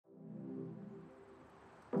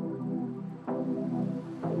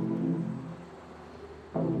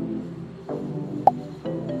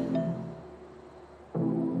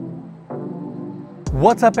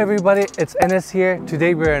What's up everybody, it's Enes here.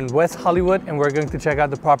 Today we're in West Hollywood and we're going to check out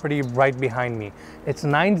the property right behind me. It's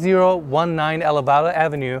 9019 Elevado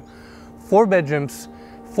Avenue, 4 bedrooms,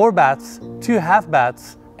 4 baths, 2 half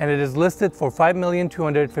baths, and it is listed for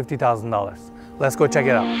 $5,250,000. Let's go check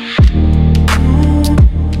it out.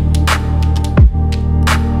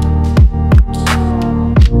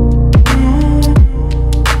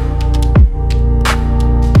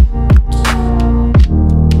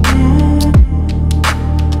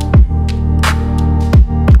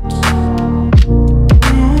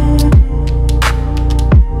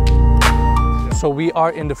 So we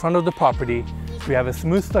are in the front of the property. We have a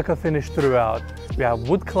smooth stucco finish throughout. We have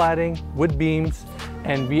wood cladding, wood beams,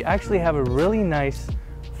 and we actually have a really nice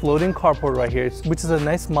floating carport right here, which is a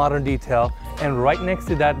nice modern detail. And right next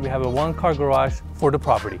to that, we have a 1-car garage for the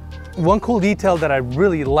property. One cool detail that I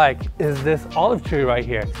really like is this olive tree right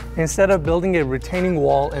here. Instead of building a retaining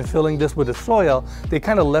wall and filling this with the soil, they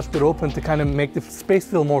kind of left it open to kind of make the space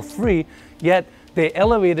feel more free, yet they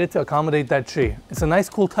elevated to accommodate that tree. It's a nice,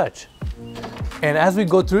 cool touch. And as we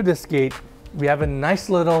go through this gate, we have a nice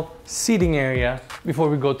little seating area before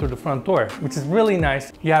we go through the front door, which is really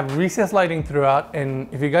nice. You have recessed lighting throughout,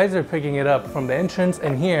 and if you guys are picking it up from the entrance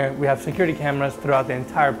and here, we have security cameras throughout the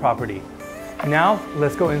entire property. Now,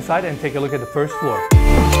 let's go inside and take a look at the first floor.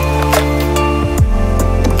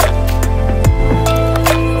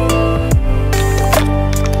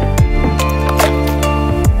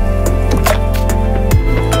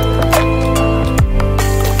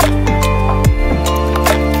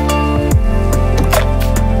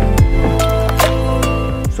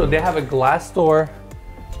 So they have a glass door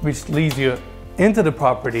which leads you into the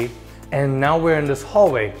property, and now we're in this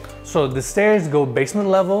hallway. So the stairs go basement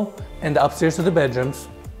level and the upstairs to the bedrooms.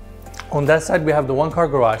 On that side we have the 1-car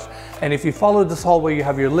garage, and if you follow this hallway you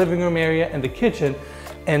have your living room area and the kitchen,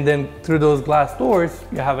 and then through those glass doors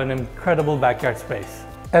you have an incredible backyard space.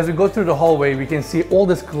 As we go through the hallway, we can see all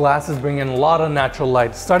this glass is bringing a lot of natural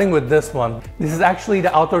light, starting with this one. This is actually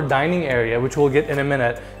the outdoor dining area, which we'll get in a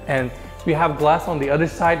minute, and we have glass on the other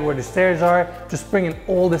side where the stairs are, just bringing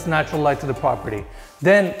all this natural light to the property.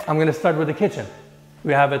 Then I'm gonna start with the kitchen.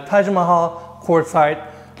 We have a Taj Mahal courtside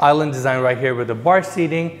island design right here with the bar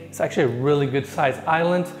seating. It's actually a really good size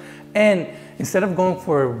island. And instead of going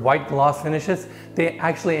for white gloss finishes, they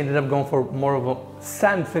actually ended up going for more of a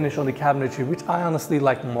satin finish on the cabinetry, which I honestly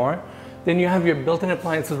like more. Then you have your built-in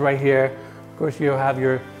appliances right here. Of course, you have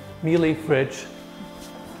your Miele fridge.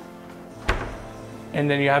 And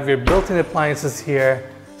then you have your built-in appliances here,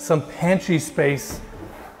 some pantry space,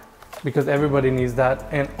 because everybody needs that.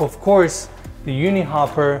 And of course, the Uni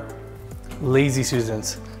Hopper Lazy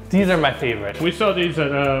Susans. These are my favorite. We saw these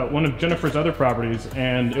at one of Jennifer's other properties,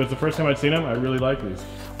 and it was the first time I'd seen them. I really like these.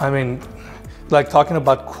 I mean, like talking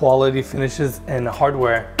about quality finishes and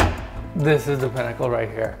hardware, this is the pinnacle right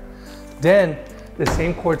here. Then the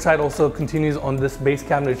same courtside also continues on this base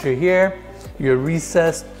cabinetry here, your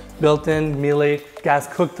recessed built-in Miele gas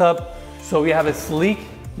cooktop. So we have a sleek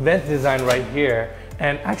vent design right here.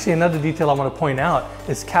 And actually another detail I want to point out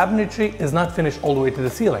is cabinetry is not finished all the way to the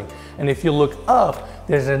ceiling. And if you look up,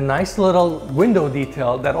 there's a nice little window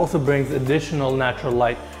detail that also brings additional natural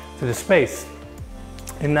light to the space.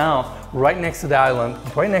 And now, right next to the island,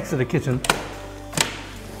 right next to the kitchen,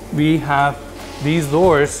 we have these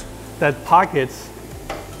doors that pockets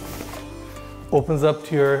opens up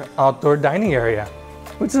to your outdoor dining area,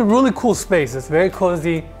 which is a really cool space. It's very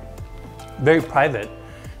cozy, very private,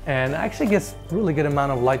 and actually gets really good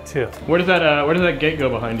amount of light too. Where does that gate go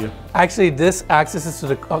behind you? Actually, this accesses to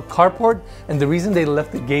the carport, and the reason they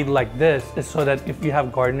left the gate like this is so that if you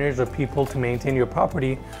have gardeners or people to maintain your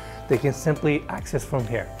property, they can simply access from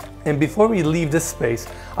here. And before we leave this space,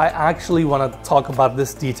 I actually want to talk about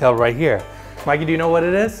this detail right here. Mikey, do you know what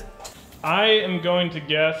it is? I am going to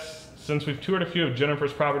guess, since we've toured a few of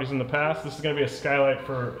Jennifer's properties in the past, this is going to be a skylight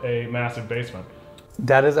for a massive basement.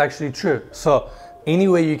 That is actually true. So any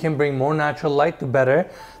way you can bring more natural light, the better.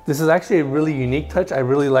 This is actually a really unique touch. I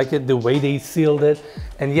really like it, the way they sealed it.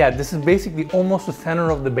 And yeah, this is basically almost the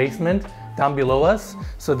center of the basement down below us.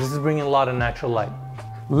 So this is bringing a lot of natural light.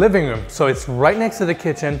 Living room. So it's right next to the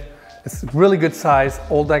kitchen. It's really good size.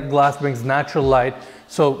 All that glass brings natural light.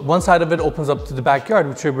 So one side of it opens up to the backyard,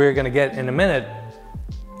 which we're gonna get in a minute.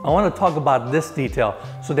 I want to talk about this detail.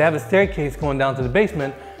 So they have a staircase going down to the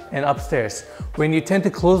basement and upstairs. When you tend to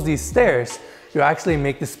close these stairs, you actually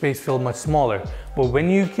make the space feel much smaller. But when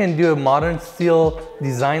you can do a modern steel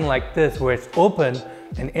design like this, where it's open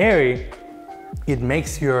and airy, it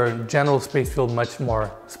makes your general space feel much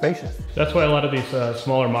more spacious. That's why a lot of these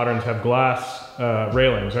smaller moderns have glass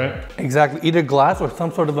railings, right? Exactly, either glass or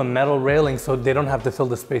some sort of a metal railing so they don't have to fill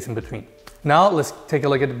the space in between. Now let's take a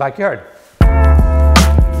look at the backyard.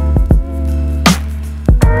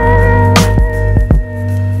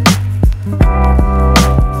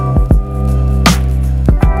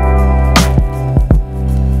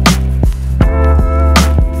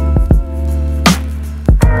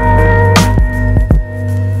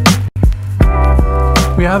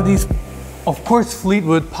 We have these, of course,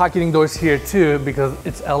 Fleetwood pocketing doors here too, because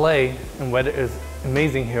it's LA and weather is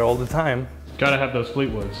amazing here all the time. Gotta have those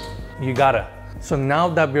Fleetwoods. You gotta. So now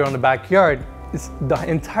that we're on the backyard, the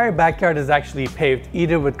entire backyard is actually paved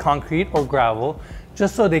either with concrete or gravel,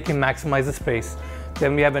 just so they can maximize the space.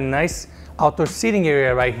 Then we have a nice outdoor seating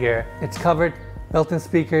area right here. It's covered, built-in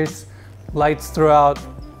speakers, lights throughout.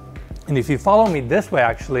 And if you follow me this way,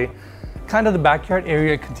 actually, kind of the backyard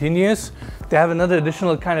area continues. They have another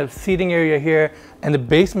additional kind of seating area here and the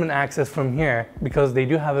basement access from here, because they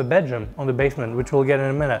do have a bedroom on the basement, which we'll get in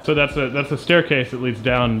a minute. So that's a staircase that leads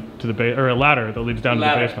down to the or a ladder that leads down to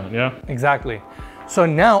the basement, yeah? Exactly. So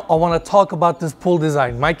now I want to talk about this pool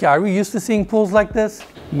design. Mikey, are we used to seeing pools like this?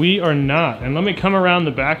 We are not. And let me come around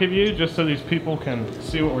the back of you just so these people can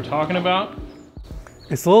see what we're talking about.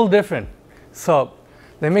 It's a little different. So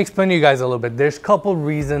let me explain to you guys a little bit. There's a couple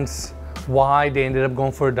reasons why they ended up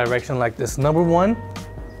going for a direction like this. Number one,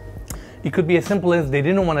 it could be as simple as they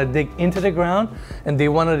didn't want to dig into the ground and they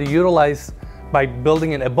wanted to utilize by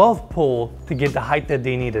building an above pool to get the height that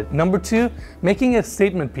they needed. Number two, making a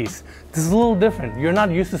statement piece. This is a little different. You're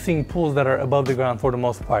not used to seeing pools that are above the ground for the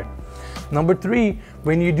most part. Number three,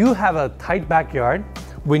 when you do have a tight backyard,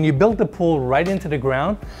 when you build the pool right into the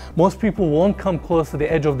ground, most people won't come close to the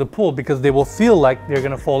edge of the pool because they will feel like they're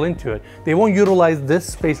gonna fall into it. They won't utilize this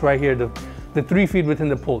space right here, the 3 feet within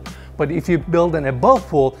the pool. But if you build an above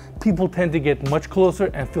pool, people tend to get much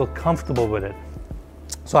closer and feel comfortable with it.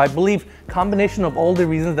 So I believe combination of all the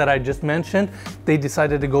reasons that I just mentioned, they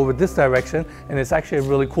decided to go with this direction, and it's actually a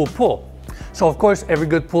really cool pool. So of course, every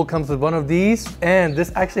good pool comes with one of these, and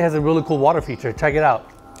this actually has a really cool water feature. Check it out.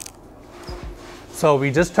 So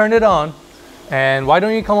we just turned it on, and why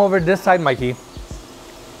don't you come over this side, Mikey?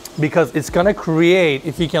 Because it's gonna create,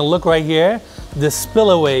 if you can look right here, this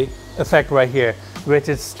spillaway effect right here, which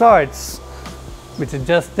it starts, which it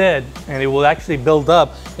just did, and it will actually build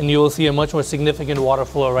up, and you will see a much more significant water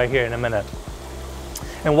flow right here in a minute.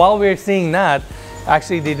 And while we're seeing that,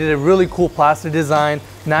 actually they did a really cool plaster design,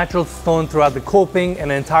 natural stone throughout the coping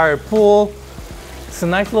and the entire pool. It's a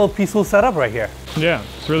nice little peaceful setup right here. Yeah,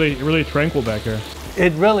 it's really tranquil back here.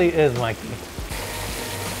 It really is, Mikey.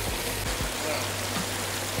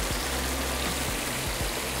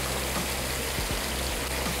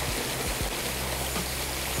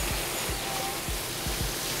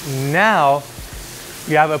 Now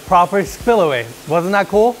you have a proper spillway. Wasn't that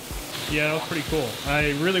cool? Yeah, that was pretty cool.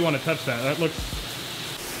 I really want to touch that. That looks...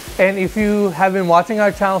 And if you have been watching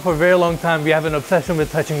our channel for a very long time, we have an obsession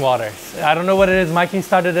with touching water. I don't know what it is. Mikey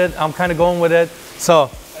started it. I'm kind of going with it.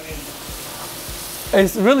 So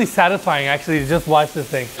it's really satisfying actually to just watch this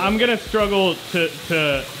thing. I'm gonna struggle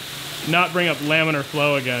to not bring up laminar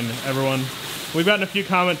flow again, everyone. We've gotten a few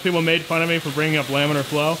comments. People made fun of me for bringing up laminar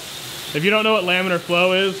flow. If you don't know what laminar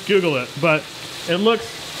flow is, Google it. But it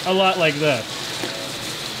looks a lot like this.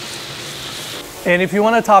 And if you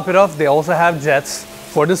want to top it off, they also have jets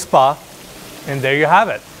for the spa. And there you have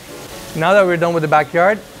it. Now that we're done with the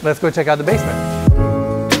backyard, let's go check out the basement.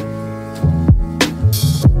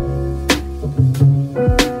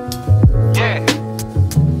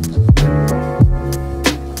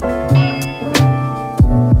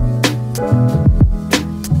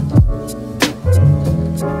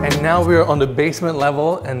 Now we're on the basement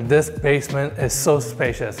level, and this basement is so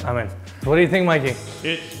spacious. I mean, what do you think, Mikey?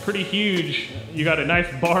 It's pretty huge. You got a nice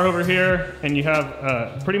bar over here, and you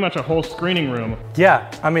have pretty much a whole screening room. Yeah,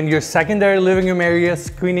 I mean, your secondary living room area,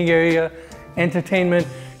 screening area, entertainment,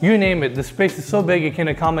 you name it. The space is so big it can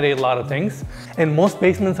accommodate a lot of things. And most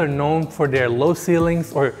basements are known for their low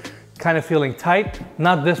ceilings or kind of feeling tight.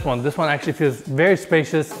 Not this one. This one actually feels very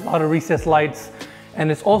spacious, a lot of recessed lights. And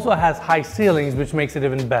it also has high ceilings, which makes it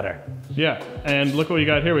even better. Yeah, and look what we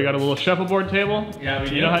got here. We got a little shuffleboard table. Yeah, we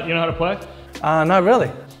do. You know how to play? Not really.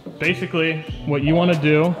 Basically, what you want to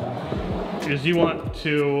do is you want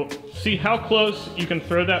to see how close you can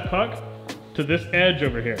throw that puck to this edge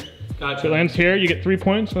over here. Gotcha. If it lands here, you get 3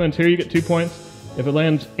 points. If it lands here, you get 2 points. If it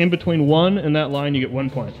lands in between 1 and that line, you get 1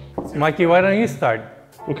 point. Mikey, why don't you start?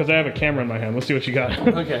 Well, because I have a camera in my hand. Let's see what you got.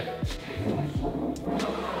 Okay.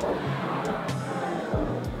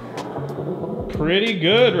 pretty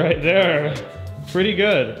good right there. Pretty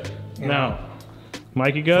good. Yeah. Now,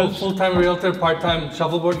 Mikey goes. Full-time realtor, part-time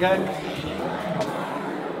shuffleboard guy.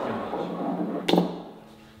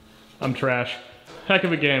 I'm trash. Heck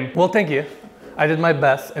of a game. Well, thank you. I did my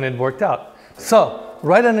best and it worked out. So,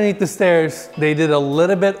 right underneath the stairs, they did a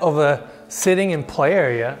little bit of a sitting and play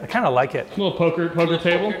area. I kind of like it. A little poker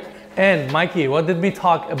table. And Mikey, what did we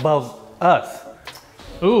talk above us?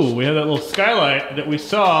 Ooh, we have that little skylight that we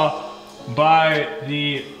saw by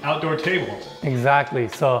the outdoor table. Exactly.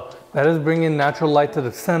 So that is bringing natural light to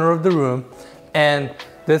the center of the room. And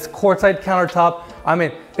this quartzite countertop, I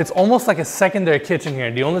mean, it's almost like a secondary kitchen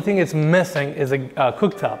here. The only thing it's missing is a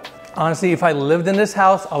cooktop. Honestly, if I lived in this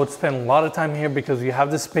house, I would spend a lot of time here because you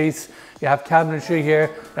have the space, you have cabinetry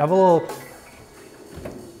here, you have a little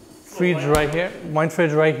fridge right here, wine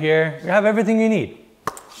fridge right here. You have everything you need.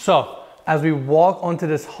 So as we walk onto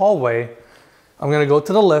this hallway, I'm gonna go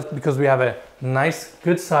to the left because we have a nice,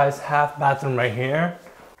 good size half bathroom right here.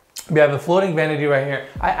 We have a floating vanity right here.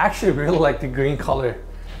 I actually really like the green color.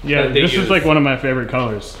 Yeah, this is like one of my favorite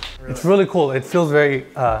colors. It's really cool. It feels very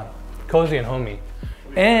cozy and homey.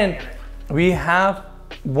 And we have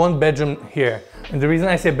one bedroom here. And the reason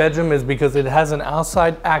I say bedroom is because it has an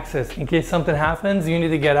outside access. In case something happens, you need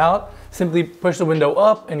to get out, simply push the window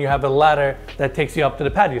up and you have a ladder that takes you up to the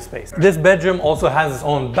patio space. This bedroom also has its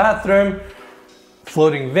own bathroom,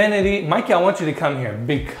 floating vanity. Mikey, I want you to come here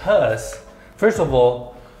because, first of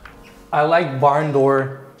all, I like barn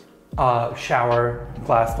door shower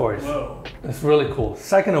glass doors. Whoa. It's really cool.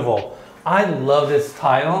 Second of all, I love this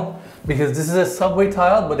tile because this is a subway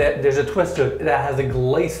tile, but there's a twist to it that has a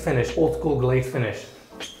glaze finish, old school glaze finish.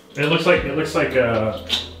 It looks like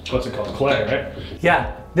what's it called? Clay, right?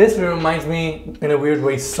 Yeah, this reminds me in a weird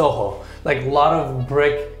way Soho. Like a lot of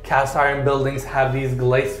brick cast iron buildings have these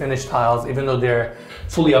glaze finish tiles, even though they're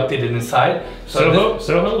fully updated inside. So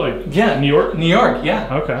Soho, like yeah, New York. New York,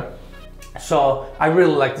 yeah. Okay. So I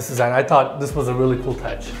really like this design. I thought this was a really cool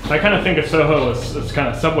touch. I kind of think of Soho as kind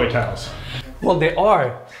of subway tiles. Well, they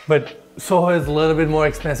are, but Soho is a little bit more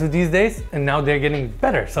expensive these days, and now they're getting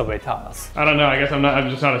better subway tiles. I don't know. I guess I'm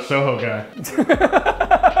just not a Soho guy.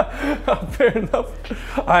 Fair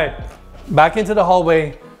enough. All right, back into the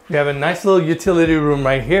hallway. We have a nice little utility room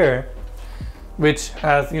right here, which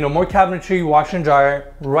has, you know, more cabinetry, washer and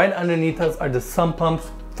dryer. Right underneath us are the sump pumps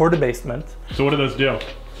for the basement. So what do those do?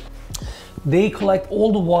 They collect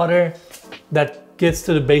all the water that gets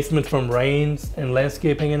to the basement from rains and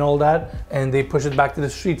landscaping and all that, and they push it back to the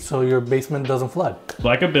street so your basement doesn't flood.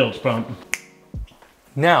 Like a bilge pump.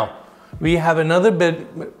 Now, we have another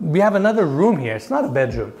room here. It's not a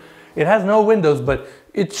bedroom. It has no windows, but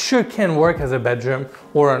it sure can work as a bedroom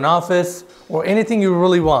or an office or anything you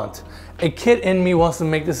really want. A kid in me wants to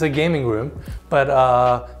make this a gaming room,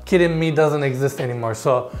 but kid in me doesn't exist anymore,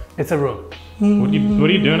 so it's a room. What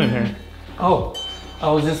are you doing in here? Oh, I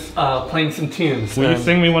was just playing some tunes. Will you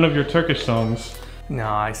sing me one of your Turkish songs? No,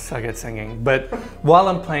 I suck at singing. But while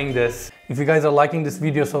I'm playing this, if you guys are liking this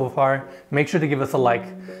video so far, make sure to give us a like.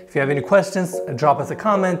 If you have any questions, drop us a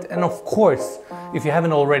comment. And of course, if you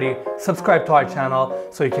haven't already, subscribe to our channel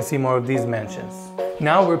so you can see more of these mansions.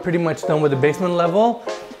 Now we're pretty much done with the basement level.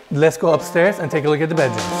 Let's go upstairs and take a look at the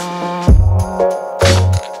bedrooms.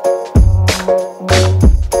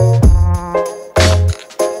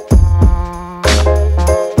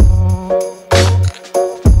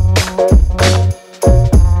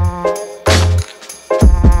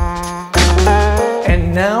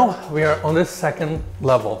 We are on the second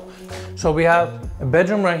level. So we have a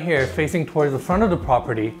bedroom right here facing towards the front of the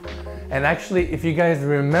property. And actually, if you guys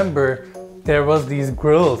remember, there was these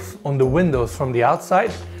grills on the windows from the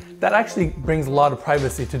outside. That actually brings a lot of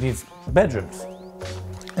privacy to these bedrooms.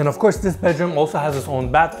 And of course, this bedroom also has its own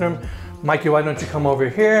bathroom. Mikey, why don't you come over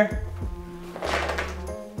here?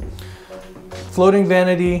 Floating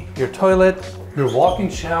vanity, your toilet, your walk-in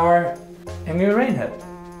shower, and your rain head.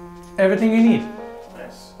 Everything you need.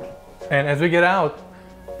 And as we get out,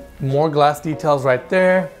 more glass details right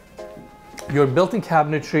there, your built-in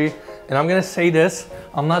cabinetry. And I'm gonna say this,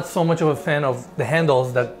 I'm not so much of a fan of the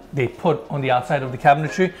handles that they put on the outside of the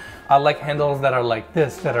cabinetry. I like handles that are like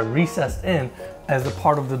this, that are recessed in as a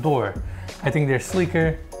part of the door. I think they're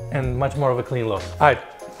sleeker and much more of a clean look. All right,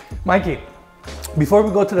 Mikey, before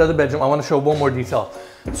we go to the other bedroom, I wanna show one more detail.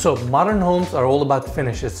 So modern homes are all about the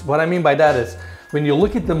finishes. What I mean by that is, when you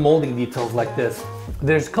look at the molding details like this,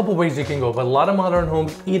 there's a couple ways you can go, but a lot of modern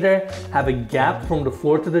homes either have a gap from the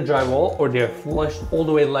floor to the drywall or they're flushed all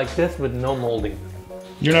the way like this with no molding.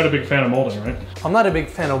 You're not a big fan of molding, right? I'm not a big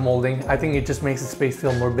fan of molding. I think it just makes the space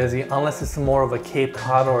feel more busy. Unless it's more of a Cape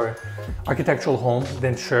Cod or architectural home,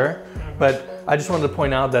 then sure. But I just wanted to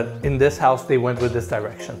point out that in this house, they went with this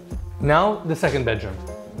direction. Now, the second bedroom.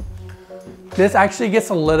 This actually gets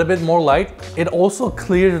a little bit more light. It also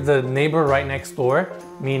clears the neighbor right next door,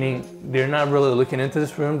 meaning they're not really looking into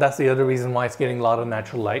this room. That's the other reason why it's getting a lot of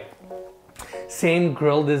natural light. Same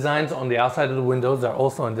grill designs on the outside of the windows are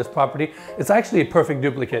also on this property. It's actually a perfect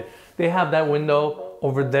duplicate. They have that window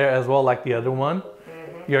over there as well, like the other one.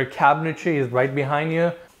 Your cabinetry is right behind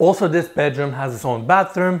you. Also, this bedroom has its own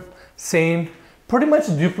bathroom. Same, pretty much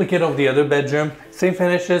a duplicate of the other bedroom. Same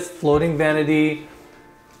finishes, floating vanity.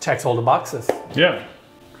 Checks all the boxes. Yeah.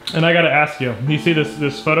 And I gotta ask you see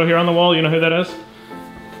this photo here on the wall? You know who that is?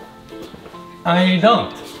 I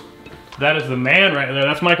don't. That is the man right there.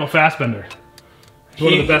 That's Michael Fassbender. He's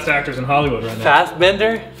one of the best actors in Hollywood right now.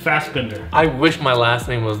 Fassbender? Fassbender. I wish my last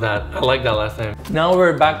name was that. I like that last name. Now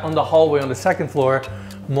we're back on the hallway on the second floor.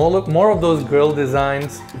 More of those grill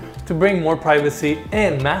designs to bring more privacy,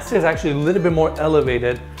 and master is actually a little bit more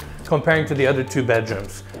elevated comparing to the other two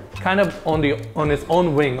bedrooms. Kind of on its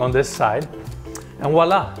own wing on this side. And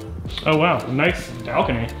voila. Oh wow, nice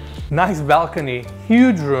balcony. Nice balcony,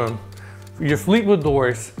 huge room. Your Fleetwood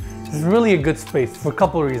doors. This is really a good space for a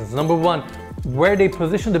couple of reasons. Number one, where they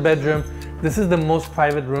position the bedroom, this is the most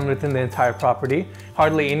private room within the entire property.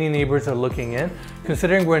 Hardly any neighbors are looking in.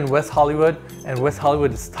 Considering we're in West Hollywood, and West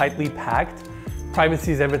Hollywood is tightly packed,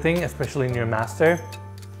 privacy is everything, especially in your master.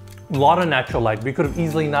 A lot of natural light. We could have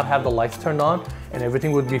easily not had the lights turned on and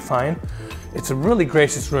everything would be fine. It's a really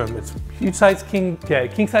gracious room. It's huge size king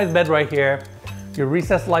size bed right here. Your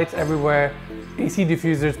recessed lights everywhere, AC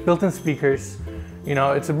diffusers, built-in speakers. You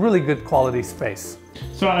know, it's a really good quality space.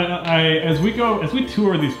 So as we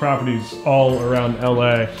tour these properties all around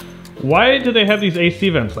LA, why do they have these AC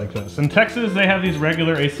vents like this? In Texas, they have these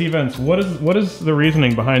regular AC vents. What is the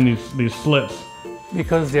reasoning behind these slits?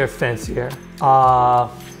 Because they're fancier.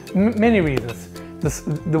 Many reasons.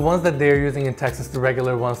 The ones that they're using in Texas, the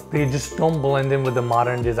regular ones, they just don't blend in with the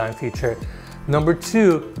modern design feature. Number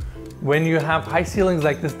two, when you have high ceilings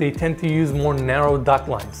like this, they tend to use more narrow duct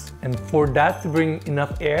lines. And for that to bring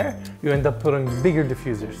enough air, you end up putting bigger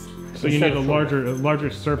diffusers. So you need a larger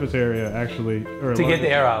surface area actually. To get the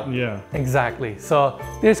air out. Yeah. Exactly. So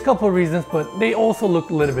there's a couple of reasons, but they also look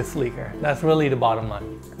a little bit sleeker. That's really the bottom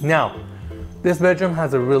line. Now, this bedroom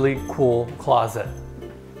has a really cool closet.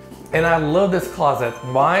 And I love this closet.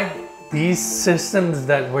 Why? These systems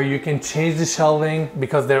where you can change the shelving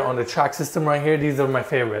because they're on the track system right here, these are my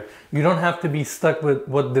favorite. You don't have to be stuck with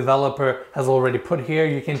what developer has already put here.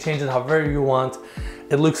 You can change it however you want.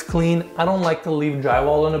 It looks clean. I don't like to leave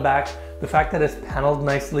drywall on the back. The fact that it's paneled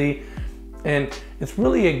nicely, and it's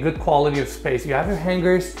really a good quality of space. You have your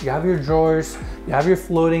hangers, you have your drawers, you have your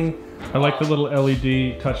floating. I like the little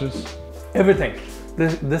LED touches. Everything.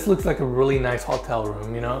 This looks like a really nice hotel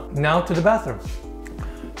room, you know? Now to the bathroom.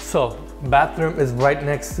 So, bathroom is right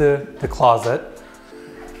next to the closet.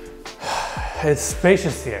 It's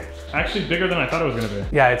spacious here. Actually bigger than I thought it was gonna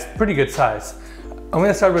be. Yeah, it's pretty good size. I'm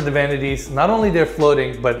gonna start with the vanities. Not only they're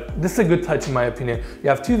floating, but this is a good touch in my opinion. You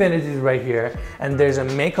have two vanities right here, and there's a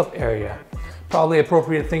makeup area. Probably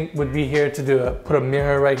appropriate thing would be here to put a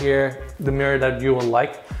mirror right here, the mirror that you will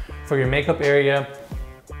like for your makeup area.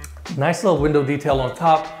 Nice little window detail on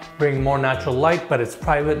top, bring more natural light, but it's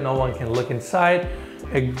private, no one can look inside.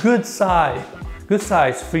 A good size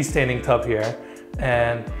freestanding tub here,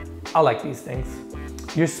 and I like these things.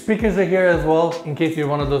 Your speakers are here as well, in case you're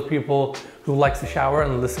one of those people who likes to shower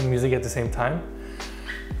and listen to music at the same time.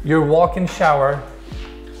 Your walk-in shower.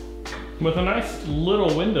 With a nice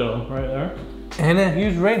little window right there. And a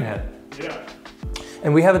huge rain head. Yeah.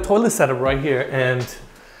 And we have a toilet setup right here, and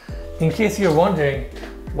in case you're wondering,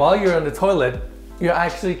 while you're on the toilet, you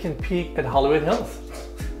actually can peek at Hollywood Hills.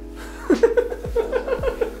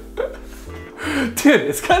 Dude,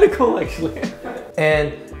 it's kind of cool actually.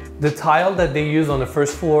 And the tile that they use on the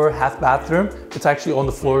first floor half bathroom, it's actually on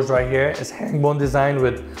the floors right here. It's herringbone design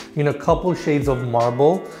with, you know, a couple shades of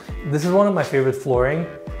marble. This is one of my favorite flooring.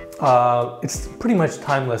 It's pretty much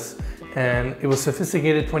timeless, and it was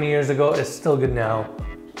sophisticated 20 years ago. It's still good now.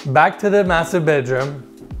 Back to the master bedroom.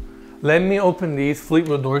 Let me open these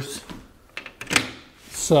Fleetwood doors.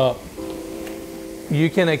 So you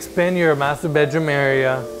can expand your master bedroom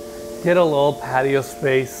area, get a little patio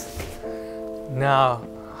space. Now,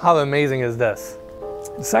 how amazing is this?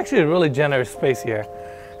 It's actually a really generous space here.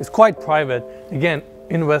 It's quite private. Again,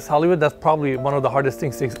 in West Hollywood, that's probably one of the hardest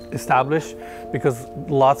things to establish because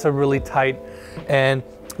lots are really tight. And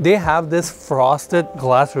They have this frosted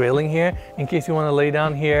glass railing here in case you want to lay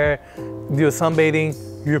down here, do sunbathing.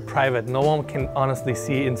 You're private. No one can honestly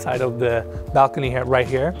see inside of the balcony here, right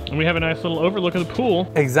here. And we have a nice little overlook of the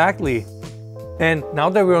pool. Exactly. And now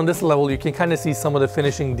that we're on this level, you can kind of see some of the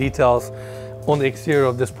finishing details on the exterior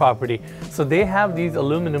of this property. So they have these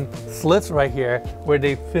aluminum slits right here where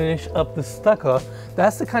they finish up the stucco.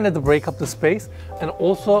 That's the kind of to break up the space. And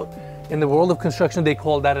also in the world of construction, they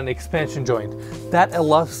call that an expansion joint. That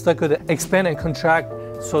allows stucco to expand and contract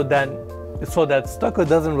so that stucco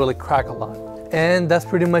doesn't really crack a lot. And that's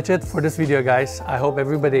pretty much it for this video, guys. I hope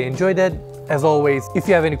everybody enjoyed it. As always, if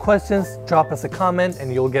you have any questions, drop us a comment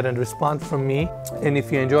and you'll get a response from me. And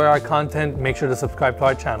if you enjoy our content, make sure to subscribe to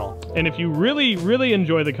our channel. And if you really, really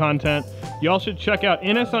enjoy the content, y'all should check out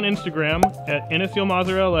Enes on Instagram at Enes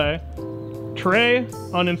Yilmazer LA, Trey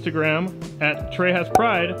on Instagram at Trey Has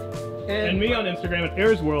Pride, and me on Instagram at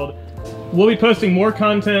Airs World. We'll be posting more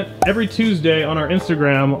content every Tuesday on our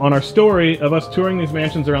Instagram, on our story of us touring these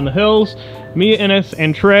mansions around the hills. Me, Enes,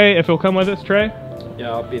 and Trey, if you'll come with us, Trey?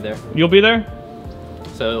 Yeah, I'll be there. You'll be there?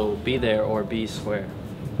 So be there or be square.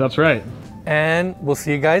 That's right. And we'll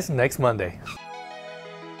see you guys next Monday.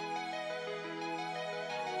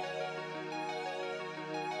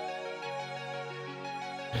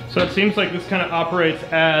 So it seems like this kind of operates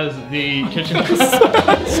as the kitchen.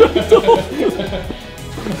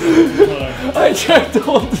 I tried to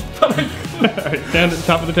hold this, but I couldn't. Alright, stand at the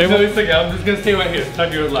top of the table. No, it's okay. I'm just gonna stay right here.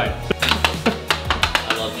 Tuck your light.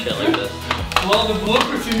 I love shit like this. Well, the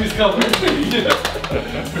blooper scene is covered.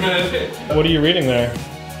 What are you reading there?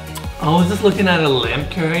 I was just looking at a lamb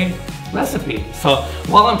curry recipe. So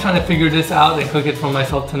while I'm trying to figure this out and cook it for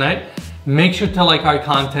myself tonight, make sure to like our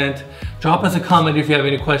content. Drop us a comment if you have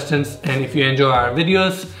any questions. And if you enjoy our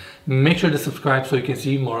videos, make sure to subscribe so you can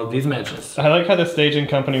see more of these mansions. I like how the staging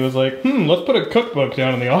company was like, let's put a cookbook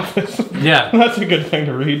down in the office. Yeah. That's a good thing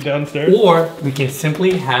to read downstairs. Or we can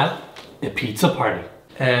simply have a pizza party.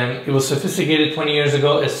 And it was sophisticated 20 years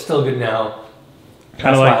ago, it's still good now.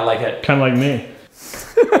 That's why I like it. Kind of like me.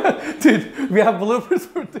 Dude, we have bloopers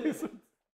for this.